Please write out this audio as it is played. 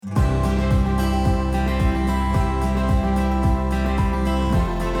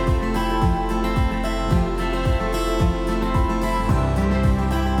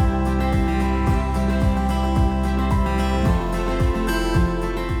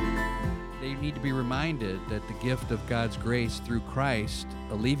be reminded that the gift of God's grace through Christ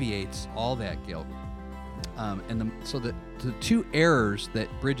alleviates all that guilt. So the two errors that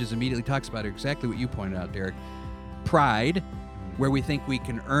Bridges immediately talks about are exactly what you pointed out, Derek. Pride, where we think we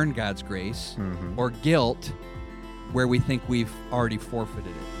can earn God's grace, or guilt, where we think we've already forfeited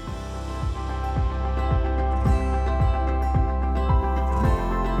it.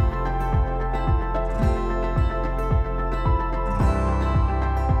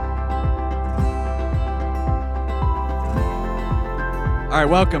 All right,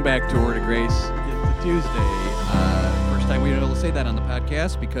 welcome back to Word of Grace. It's a Tuesday. First time we've been able to say that on the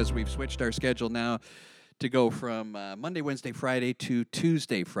podcast because we've switched our schedule now to go from Monday, Wednesday, Friday to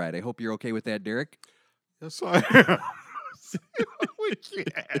Tuesday, Friday. Hope you're okay with that, Derek. Yes, I am.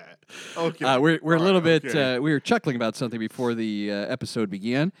 Okay. We're a little bit. We were chuckling about something before the episode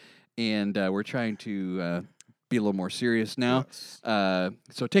began, and we're trying to be a little more serious now. Yes.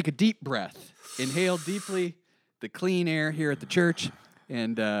 So take a deep breath. Inhale deeply the clean air here at the church,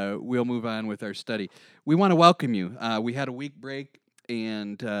 and we'll move on with our study. We want to welcome you. We had a week break,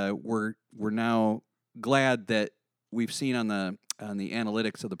 and we're now glad that we've seen on the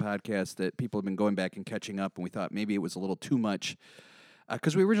analytics of the podcast that people have been going back and catching up, and we thought maybe it was a little too much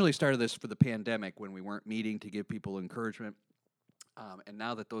because we originally started this for the pandemic when we weren't meeting to give people encouragement. And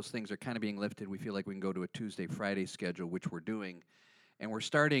now that those things are kind of being lifted, we feel like we can go to a Tuesday, Friday schedule, which we're doing. And we're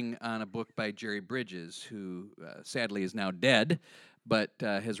starting on a book by Jerry Bridges, who sadly is now dead, but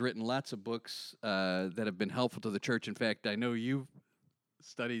has written lots of books that have been helpful to the church. In fact, I know you've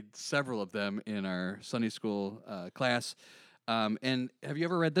studied several of them in our Sunday school class. And have you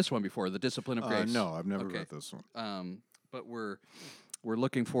ever read this one before, The Discipline of Grace? No, I've never read this one. But we're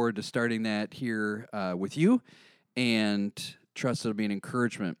looking forward to starting that here with you, and trust it'll be an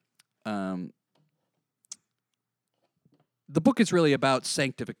encouragement. The book is really about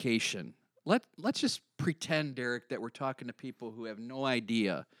sanctification. Let's just pretend, Derek, that we're talking to people who have no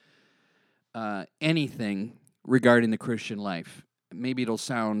idea anything regarding the Christian life. Maybe it'll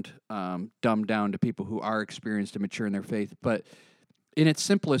sound dumbed down to people who are experienced and mature in their faith, but in its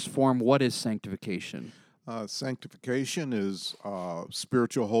simplest form, what is sanctification? Sanctification is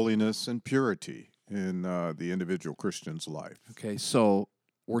spiritual holiness and purity in the individual Christian's life. Okay, so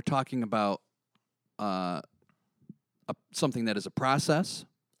we're talking about something that is a process,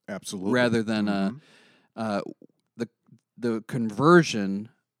 absolutely, rather than the conversion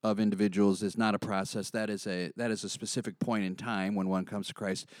of individuals is not a process. That is a specific point in time when one comes to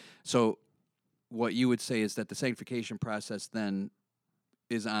Christ. So, what you would say is that the sanctification process then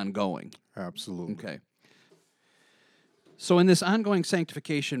is ongoing. Absolutely. Okay. So, in this ongoing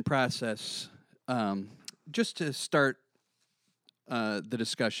sanctification process, just to start the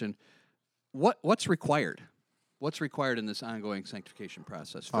discussion, what's required? What's required in this ongoing sanctification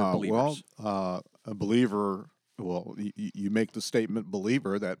process for believers? A believer, you make the statement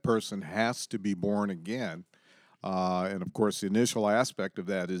believer, that person has to be born again. And, of course, the initial aspect of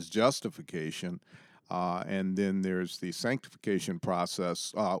that is justification. And then there's the sanctification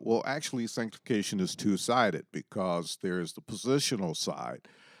process. Actually, sanctification is two-sided because there's the positional side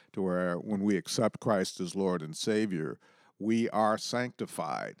to where when we accept Christ as Lord and Savior, we are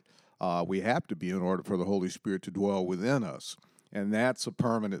sanctified. We have to be in order for the Holy Spirit to dwell within us, and that's a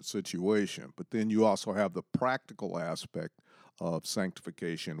permanent situation. But then you also have the practical aspect of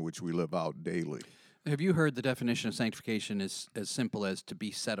sanctification, which we live out daily. Have you heard the definition of sanctification is as simple as to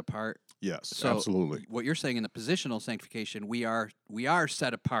be set apart? Yes, so absolutely. What you're saying in the positional sanctification, we are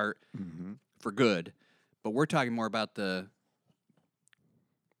set apart for good, but we're talking more about the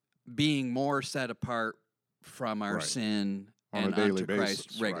being more set apart from our sin on and a daily onto basis,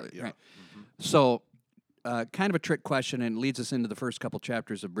 Christ regularly. Right. Right. So, kind of a trick question, and leads us into the first couple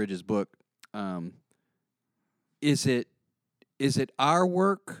chapters of Bridges' book. Is it our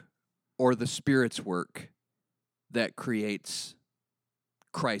work or the Spirit's work that creates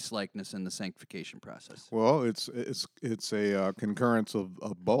Christ-likeness in the sanctification process? Well, it's a concurrence of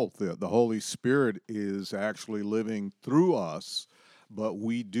both. The Holy Spirit is actually living through us, but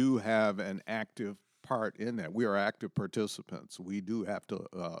we do have an active part in that. We are active participants. We do have to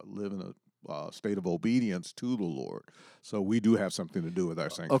live in a state of obedience to the Lord. So we do have something to do with our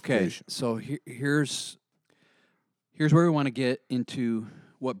sanctification. Okay, so here's where we want to get into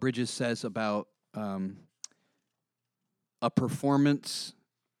what Bridges says about a performance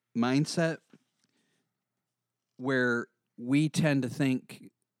mindset, where we tend to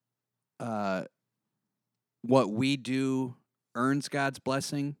think what we do earns God's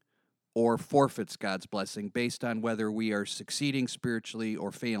blessing or forfeits God's blessing based on whether we are succeeding spiritually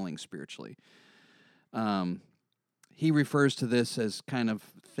or failing spiritually. He refers to this as kind of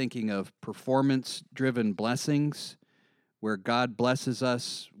thinking of performance-driven blessings, where God blesses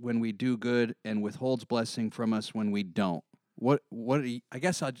us when we do good and withholds blessing from us when we don't. I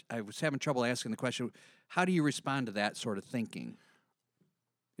guess I was having trouble asking the question, how do you respond to that sort of thinking?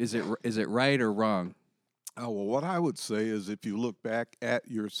 Is it right or wrong? Well, what I would say is if you look back at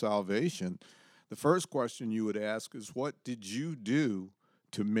your salvation, the first question you would ask is, what did you do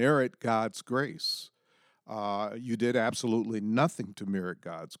to merit God's grace? You did absolutely nothing to merit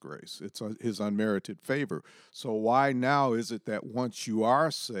God's grace. It's his unmerited favor. So why now is it that once you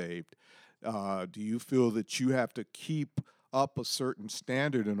are saved, do you feel that you have to keep up a certain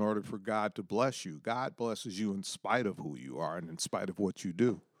standard in order for God to bless you? God blesses you in spite of who you are and in spite of what you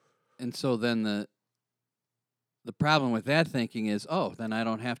do. And so then the problem with that thinking is, then I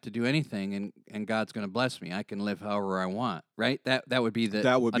don't have to do anything, and God's going to bless me. I can live however I want, right? That would be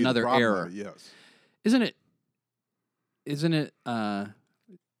another the problem, error. Yes. Isn't it?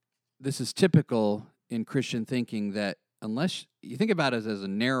 This is typical in Christian thinking that unless you think about it as a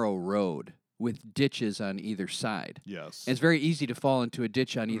narrow road with ditches on either side, Yes. it's very easy to fall into a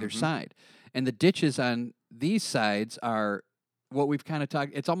ditch on either side. And the ditches on these sides are what we've kind of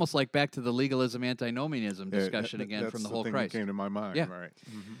talked. It's almost like back to the legalism, antinomianism discussion again from the whole thing Christ. That came to my mind. Yeah. Right.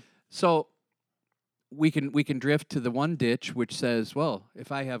 Mm-hmm. So we can drift to the one ditch which says, well,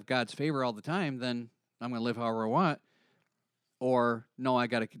 if I have God's favor all the time, then I'm going to live however I want. Or no,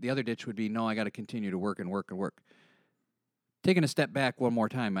 the other ditch would be, no, I got to continue to work and work and work. Taking a step back one more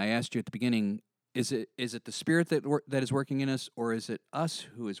time, I asked you at the beginning, is it the Spirit that is working in us, or is it us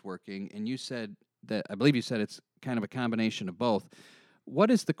who is working? And you said that, I believe you said it's kind of a combination of both.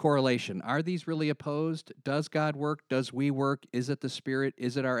 What is the correlation? Are these really opposed? Does God work? Does we work? Is it the Spirit?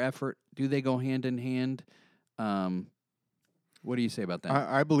 Is it our effort? Do they go hand in hand? What do you say about that?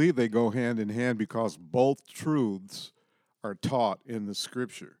 I believe they go hand in hand because both truths are taught in the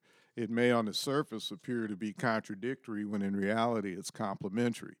Scripture. It may on the surface appear to be contradictory when in reality it's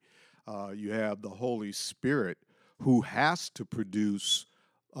complementary. You have the Holy Spirit who has to produce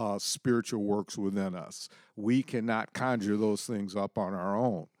spiritual works within us. We cannot conjure those things up on our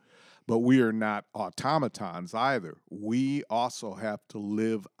own. But we are not automatons either. We also have to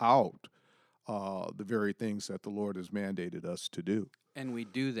live out the very things that the Lord has mandated us to do. And we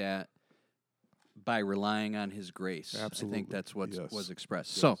do that by relying on His grace. Absolutely. I think that's what was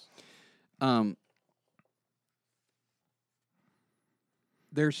expressed. Yes. So,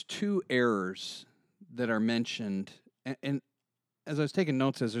 there's two errors that are mentioned. And as I was taking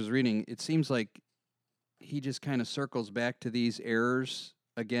notes as I was reading, it seems like he just kind of circles back to these errors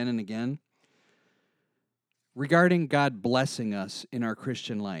again and again regarding God blessing us in our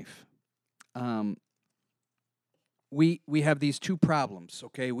Christian life. We have these two problems,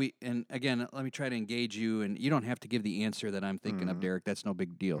 okay? And again, let me try to engage you, and you don't have to give the answer that I'm thinking of, Derek. That's no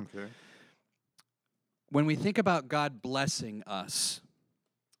big deal. Okay. When we think about God blessing us,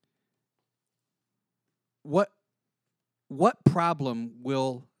 what problem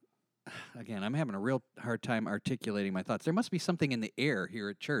will, again, I'm having a real hard time articulating my thoughts. There must be something in the air here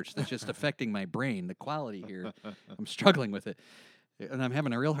at church that's just affecting my brain, the quality here. I'm struggling with it. And I'm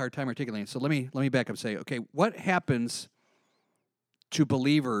having a real hard time articulating. So let me back up and say, okay, what happens to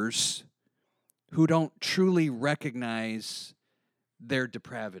believers who don't truly recognize their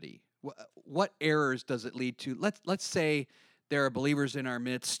depravity? What errors does it lead to? Let's say there are believers in our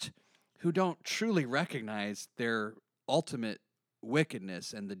midst who don't truly recognize their ultimate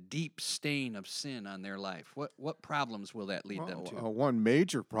wickedness and the deep stain of sin on their life. What problems will that lead them to? One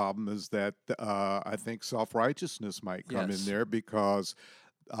major problem is that I think self-righteousness might come in there because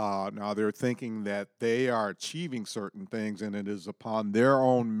now they're thinking that they are achieving certain things and it is upon their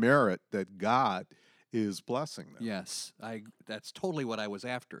own merit that God is blessing them. Yes, that's totally what I was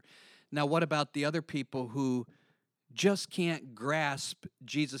after. Now, what about the other people who just can't grasp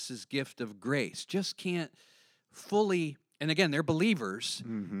Jesus' gift of grace, just can't fully, and again, they're believers,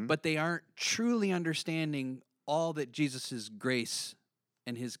 but they aren't truly understanding all that Jesus' grace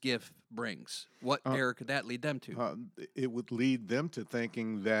and His gift brings? What error could that lead them to? It would lead them to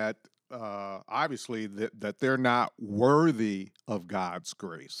thinking that obviously that they're not worthy of God's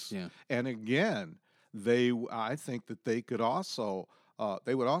grace. Yeah. And again, I think that they could also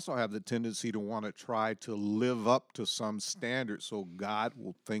they would also have the tendency to want to try to live up to some standard so God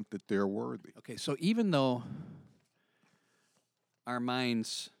will think that they're worthy. Okay, so even though our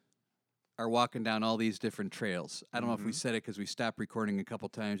minds are walking down all these different trails, I don't know if we said it because we stopped recording a couple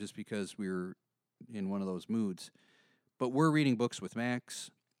times just because we were in one of those moods, but we're reading books with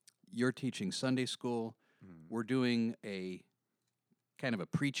Max. You're teaching Sunday school. We're doing a kind of a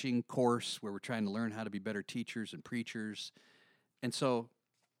preaching course where we're trying to learn how to be better teachers and preachers. And so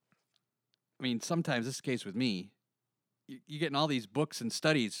I mean, sometimes this is the case with me. You're getting all these books and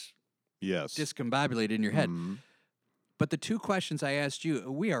studies Yes. discombobulated in your head. Mhm. But the two questions I asked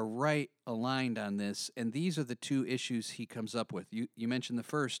you, we are right aligned on this, and these are the two issues he comes up with. You mentioned the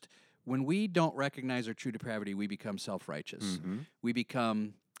first. When we don't recognize our true depravity, we become self-righteous. Mhm. We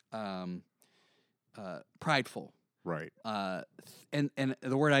become prideful. Right. And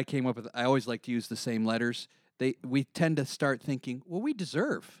the word I came up with, I always like to use the same letters. We tend to start thinking, well, we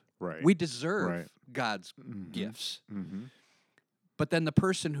deserve Right. God's Mhm. gifts. Mhm. But then the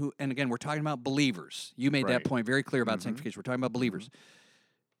person who, and again, we're talking about believers. You made that Right. point very clear about Mhm. sanctification. We're talking about believers.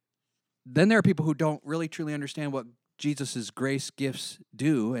 Then there are people who don't really truly understand what Jesus' grace gifts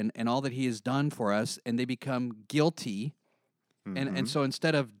do and all that he has done for us, and they become guilty. And Mhm. so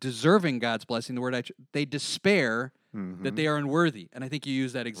instead of deserving God's blessing, the word they despair that Mhm. they are unworthy. And I think you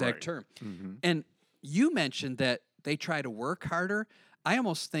use that exact Right. term. Mhm. And you mentioned that they try to work harder. I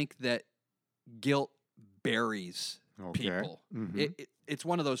almost think that guilt buries Okay. people. Mhm. It's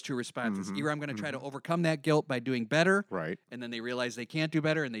one of those two responses. Mhm. Either I'm going to try to Mhm. overcome that guilt by doing better, Right. and then they realize they can't do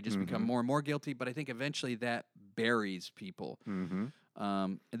better, and they just become Mhm. more and more guilty. But I think eventually that buries people. Mhm.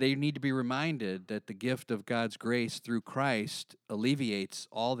 They need to be reminded that the gift of God's grace through Christ alleviates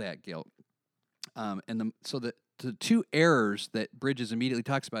all that guilt. So the two errors that Bridges immediately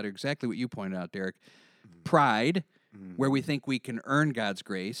talks about are exactly what you pointed out, Derek. Pride, where we think we can earn God's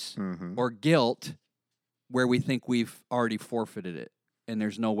grace, Mhm. or guilt, where we think we've already forfeited it and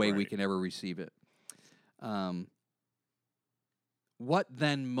there's no way we Right. can ever receive it. What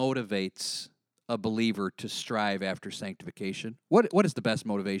then motivates a believer to strive after sanctification? What is the best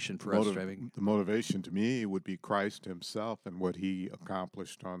motivation for us striving? The motivation to me would be Christ himself and what he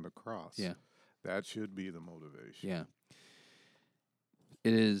accomplished on the cross. Yeah. That should be the motivation. Yeah.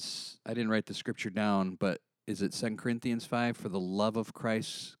 It is, I didn't write the scripture down, but is it 2 Corinthians 5? For the love of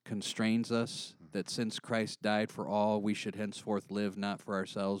Christ constrains us, that since Christ died for all, we should henceforth live not for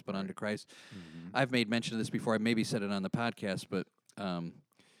ourselves, but unto Christ. Mhm. I've made mention of this before. I maybe said it on the podcast, but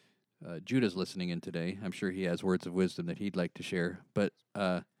Judah's listening in today. I'm sure he has words of wisdom that he'd like to share. But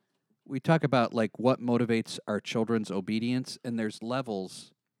we talk about like what motivates our children's obedience, and there's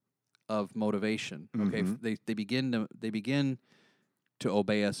levels of motivation. Okay, Mhm. they begin to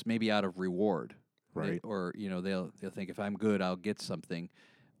obey us maybe out of reward, Right. or they'll think if I'm good I'll get something,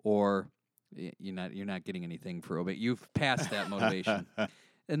 or you're not getting anything for obey. You've passed that motivation,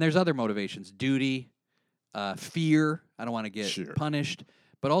 and there's other motivations: duty, fear. I don't want to get Sure. punished,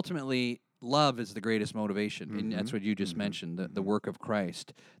 but ultimately love is the greatest motivation, and that's Mhm. what you just Mhm. mentioned: the Mhm. work of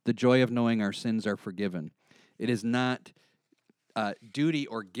Christ, the joy of knowing our sins are forgiven. It is not. Duty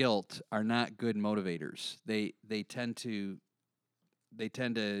or guilt are not good motivators. They tend to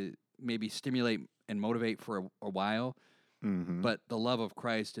maybe stimulate and motivate for a while, Mhm. but the love of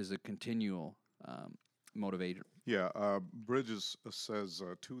Christ is a continual motivator. Yeah, Bridges says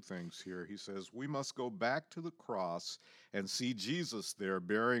two things here. He says, we must go back to the cross and see Jesus there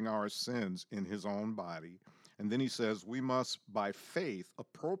bearing our sins in his own body. And then he says, we must, by faith,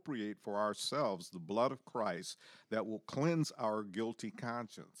 appropriate for ourselves the blood of Christ that will cleanse our guilty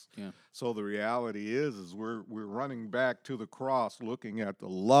conscience. Yeah. So the reality is we're running back to the cross, looking at the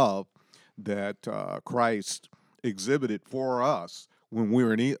love that Christ exhibited for us when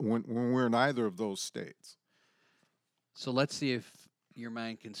we're when we're in either of those states. So let's see if your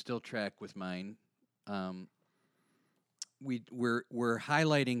mind can still track with mine. We're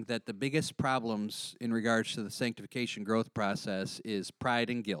highlighting that the biggest problems in regards to the sanctification growth process is pride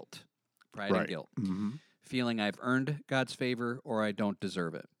and guilt. Pride and Right. guilt. Mm-hmm. Feeling I've earned God's favor or I don't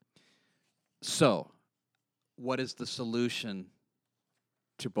deserve it. So, what is the solution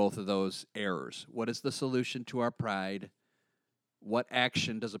to both of those errors? What is the solution to our pride? What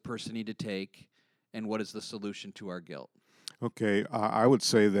action does a person need to take? And what is the solution to our guilt? Okay, I would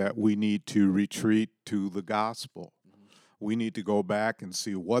say that we need to retreat to the gospel. Mm-hmm. We need to go back and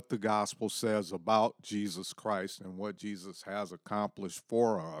see what the gospel says about Jesus Christ and what Jesus has accomplished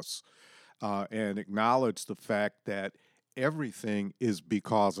for us, and acknowledge the fact that everything is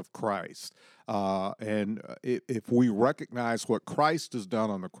because of Christ. If we recognize what Christ has done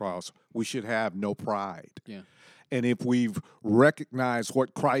on the cross, we should have no pride. Yeah. And if we've recognized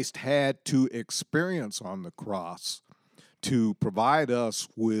what Christ had to experience on the cross to provide us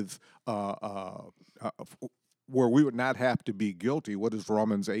with where we would not have to be guilty, what does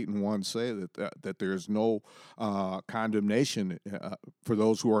Romans 8:1 say? That there's no condemnation for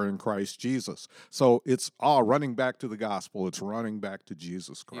those who are in Christ Jesus. So it's all running back to the gospel. It's running back to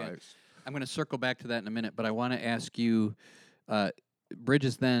Jesus Christ. Yeah. I'm going to circle back to that in a minute, but I want to ask you,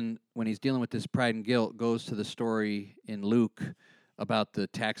 Bridges then, when he's dealing with this pride and guilt, goes to the story in Luke about the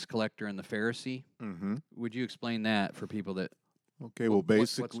tax collector and the Pharisee. Mm-hmm. Would you explain that for people that Okay, well, what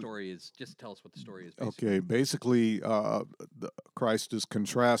basically, story is? Just tell us what the story is. Basically. okay, basically, Christ is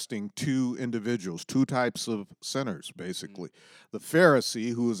contrasting two individuals, two types of sinners, basically. The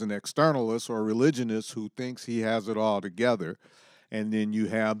Pharisee, who is an externalist or religionist who thinks he has it all together, and then you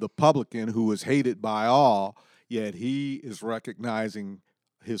have the publican who is hated by all, yet he is recognizing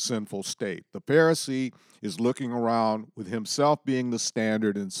his sinful state. The Pharisee is looking around with himself being the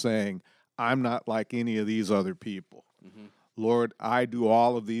standard and saying, I'm not like any of these other people. Mm-hmm. Lord, I do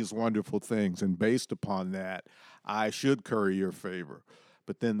all of these wonderful things, and based upon that, I should curry your favor.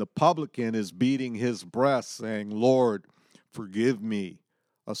 But then the publican is beating his breast, saying, Lord, forgive me,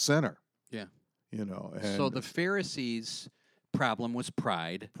 a sinner. Yeah. And So the Pharisees' problem was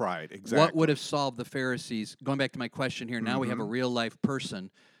pride. pride, exactly. What would have solved the Pharisees? Going back to my question here, now we have a Mhm. real life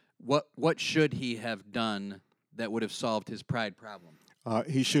person. What should he have done that would have solved his pride problem?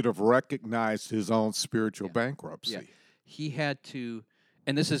 He should have recognized his own spiritual Yeah. bankruptcy. Yeah. He had to,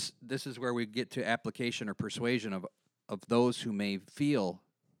 and this is where we get to application or persuasion of those who may feel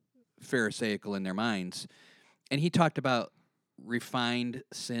pharisaical in their minds. And he talked about refined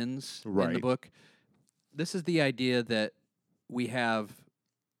sins in the Right. book. This is the idea that we have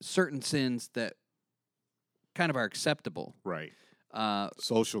certain sins that kind of are acceptable. Right. Uh,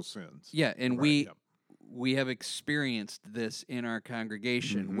 Social sins. yeah, and Right, yep. we have experienced this in our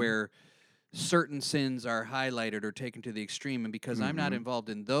congregation Mhm. where certain sins are highlighted or taken to the extreme, and because I'm not Mhm. involved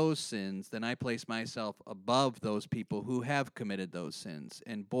in those sins, then I place myself above those people who have committed those sins.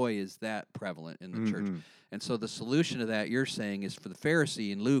 And boy, is that prevalent in the church. Mhm. And so the solution to that, you're saying, is for the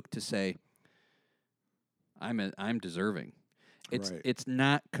Pharisee in Luke to say, I'm deserving. Right. It's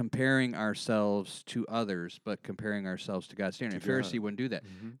not comparing ourselves to others, but comparing ourselves to God's standard. And To Pharisee God. wouldn't do that.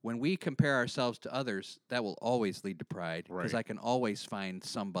 Mhm. When we compare ourselves to others, that will always lead to pride because Right. I can always find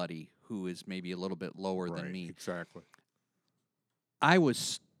somebody who is maybe a little bit lower than Right, me. exactly.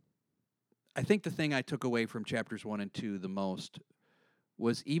 I think the thing I took away from chapters 1 and 2 the most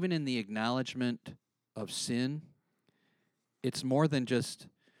was even in the acknowledgement of sin, it's more than just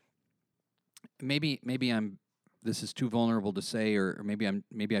maybe I'm this is too vulnerable to say, or maybe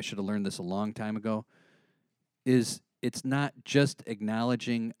I should have learned this a long time ago, is it's not just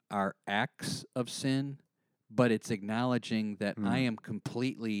acknowledging our acts of sin, but it's acknowledging that I am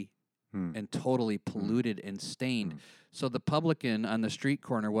completely Mm. and totally polluted and stained. Mm. So the publican on the street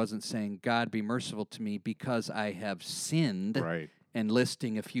corner wasn't saying, God, be merciful to me because I have sinned, Right. and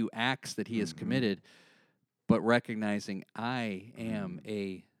listing a few acts that he has committed, but recognizing I am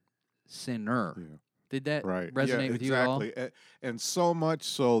a sinner. Yeah. Did that Right. resonate Yeah, with you at all? exactly. And so much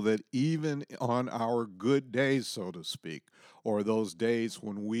so that even on our good days, so to speak, or those days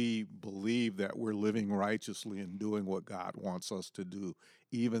when we believe that we're living righteously and doing what God wants us to do,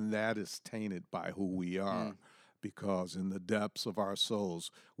 even that is tainted by who we are, because in the depths of our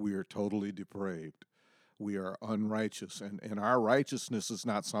souls, we are totally depraved. We are unrighteous, and our righteousness is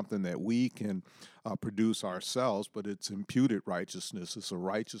not something that we can produce ourselves, but it's imputed righteousness. It's a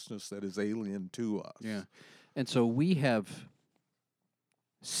righteousness that is alien to us. Yeah. And so we have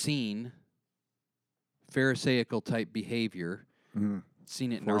seen Pharisaical type behavior,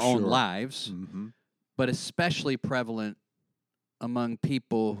 seen it in For our own sure. lives, Mm-hmm. but especially prevalent among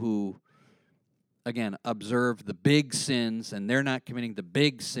people who, again, observe the big sins and they're not committing the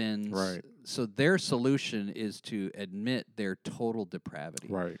big sins. Right. So their solution is to admit their total depravity.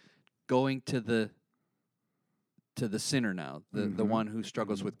 Right. Going to the sinner now, the one who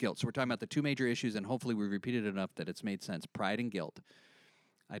struggles Mhm. with guilt. So we're talking about the two major issues, and hopefully we repeated it enough that it's made sense. Pride and guilt.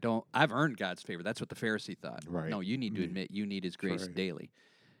 I've earned God's favor. That's what the Pharisee thought. Right. No, you need to Yeah. admit you need his grace Right. daily.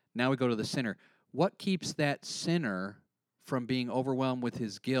 Now we go to the sinner. What keeps that sinner from being overwhelmed with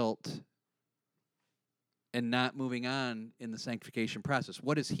his guilt and not moving on in the sanctification process?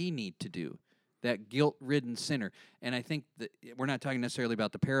 What does he need to do? That guilt-ridden sinner. And I think that we're not talking necessarily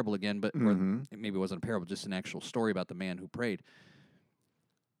about the parable again, but or maybe it wasn't a parable, just an actual story about the man who prayed.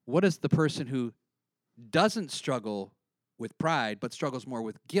 What is the person who doesn't struggle with pride but struggles more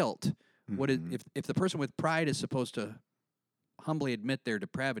with guilt? What is if the person with pride is supposed to humbly admit their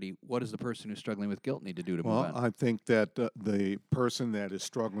depravity, what does the person who's struggling with guilt need to do to move Well, on? I think that the person that is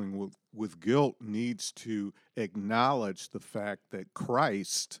struggling with guilt needs to acknowledge the fact that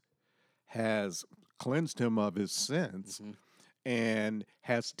Christ has cleansed him of his sins and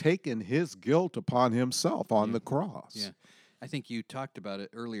has taken his guilt upon himself on Yeah. the cross. Yeah. I think you talked about it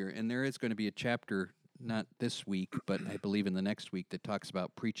earlier, and there is going to be a chapter, not this week, but I believe in the next week, that talks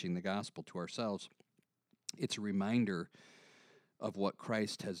about preaching the gospel to ourselves. It's a reminder of what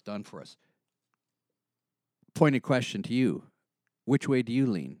Christ has done for us. Pointed question to you. which way do you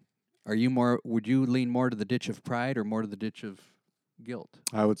lean? Would you lean more to the ditch of pride or more to the ditch of guilt?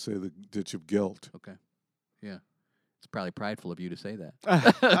 I would say the ditch of guilt. Okay. Yeah. It's probably prideful of you to say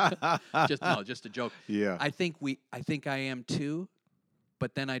that. Just a joke. Yeah. I think I am too,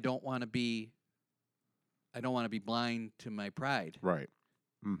 but then I don't want to be blind to my pride. Right.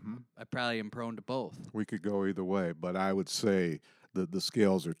 Mm-hmm. I probably am prone to both. We could go either way, but I would say that the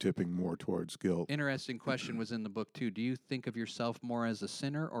scales are tipping more towards guilt. Interesting question was in the book too. Do you think of yourself more as a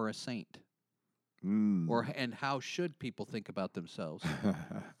sinner or a saint? And how should people think about themselves?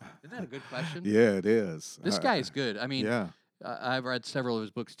 Isn't that a good question? Yeah, it is. This guy is good. I mean, yeah. I've read several of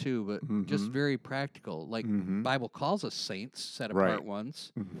his books too, but just very practical. Like Bible calls us saints, set apart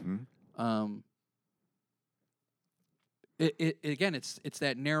ones. Again, it's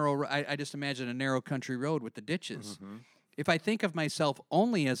that narrow. I just imagine a narrow country road with the ditches. If I think of myself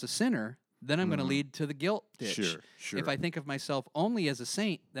only as a sinner, then I'm going to lead to the guilt ditch. Sure. If I think of myself only as a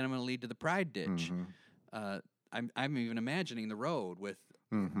saint, then I'm going to lead to the pride ditch. I'm even imagining the road with,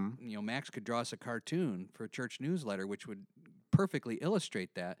 Max could draw us a cartoon for a church newsletter, which would perfectly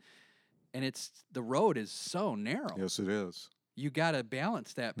illustrate that. And the road is so narrow. Yes, it is. You got to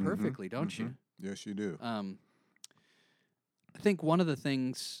balance that perfectly, don't you? Yes, you do. I think one of the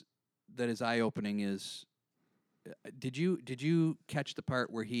things that is eye-opening is, did you catch the part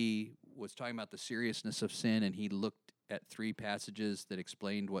where he was talking about the seriousness of sin and he looked at 3 passages that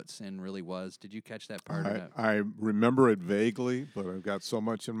explained what sin really was? Did you catch that part? I remember it vaguely, but I've got so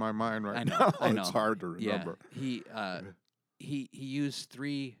much in my mind now. I know. It's hard to remember. Yeah. He used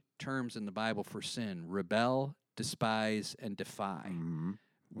 3 terms in the Bible for sin: rebel, despise, and defy,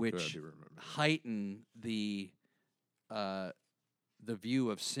 which heighten the view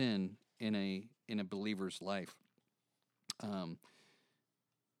of sin in a believer's life.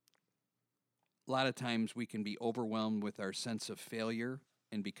 A lot of times we can be overwhelmed with our sense of failure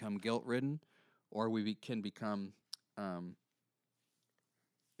and become guilt-ridden, or we can become, kind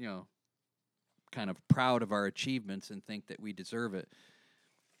of proud of our achievements and think that we deserve it.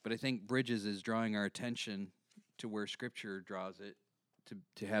 But I think Bridges is drawing our attention to where Scripture draws it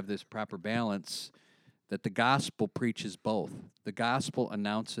to have this proper balance, that the gospel preaches both. The gospel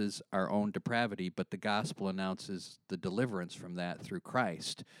announces our own depravity, but the gospel announces the deliverance from that through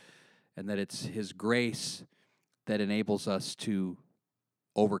Christ, and that it's His grace that enables us to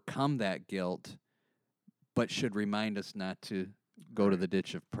overcome that guilt, but should remind us not to go to the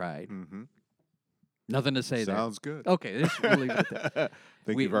ditch of pride. Nothing to say there. Sounds good. Okay, we'll leave it at that. I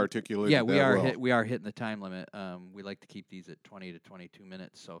think you've articulated that well. We are hitting the time limit. We like to keep these at 20 to 22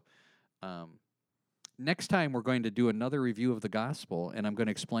 minutes. So next time we're going to do another review of the gospel, and I'm going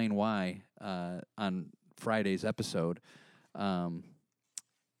to explain why on Friday's episode. But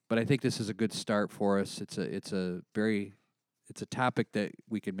I think this is a good start for us. It's a topic that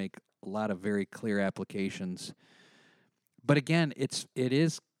we can make a lot of very clear applications. But again, it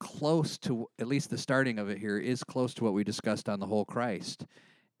is close to, at least the starting of it here, is close to what we discussed on the whole Christ.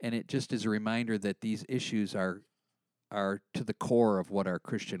 And it just is a reminder that these issues are to the core of what our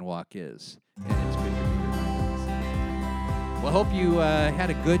Christian walk is. And it's good to be reminded. Well, I hope you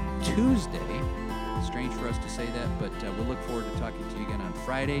had a good Tuesday. Strange for us to say that, but we'll look forward to talking to you again on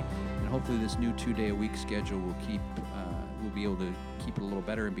Friday. And hopefully this new 2-day-a-week schedule will we'll be able to keep it a little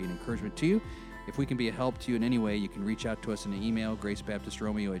better and be an encouragement to you. If we can be a help to you in any way, you can reach out to us in an email,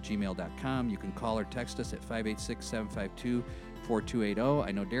 gracebaptistromeo@gmail.com. You can call or text us at 586-752-4280.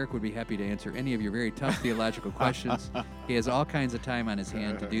 I know Derek would be happy to answer any of your very tough theological questions. He has all kinds of time on his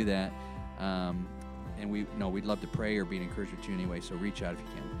hand to do that. And we'd love to pray or be an encouragement to you anyway, so reach out if you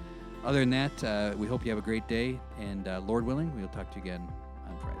can. Other than that, we hope you have a great day, and Lord willing, we'll talk to you again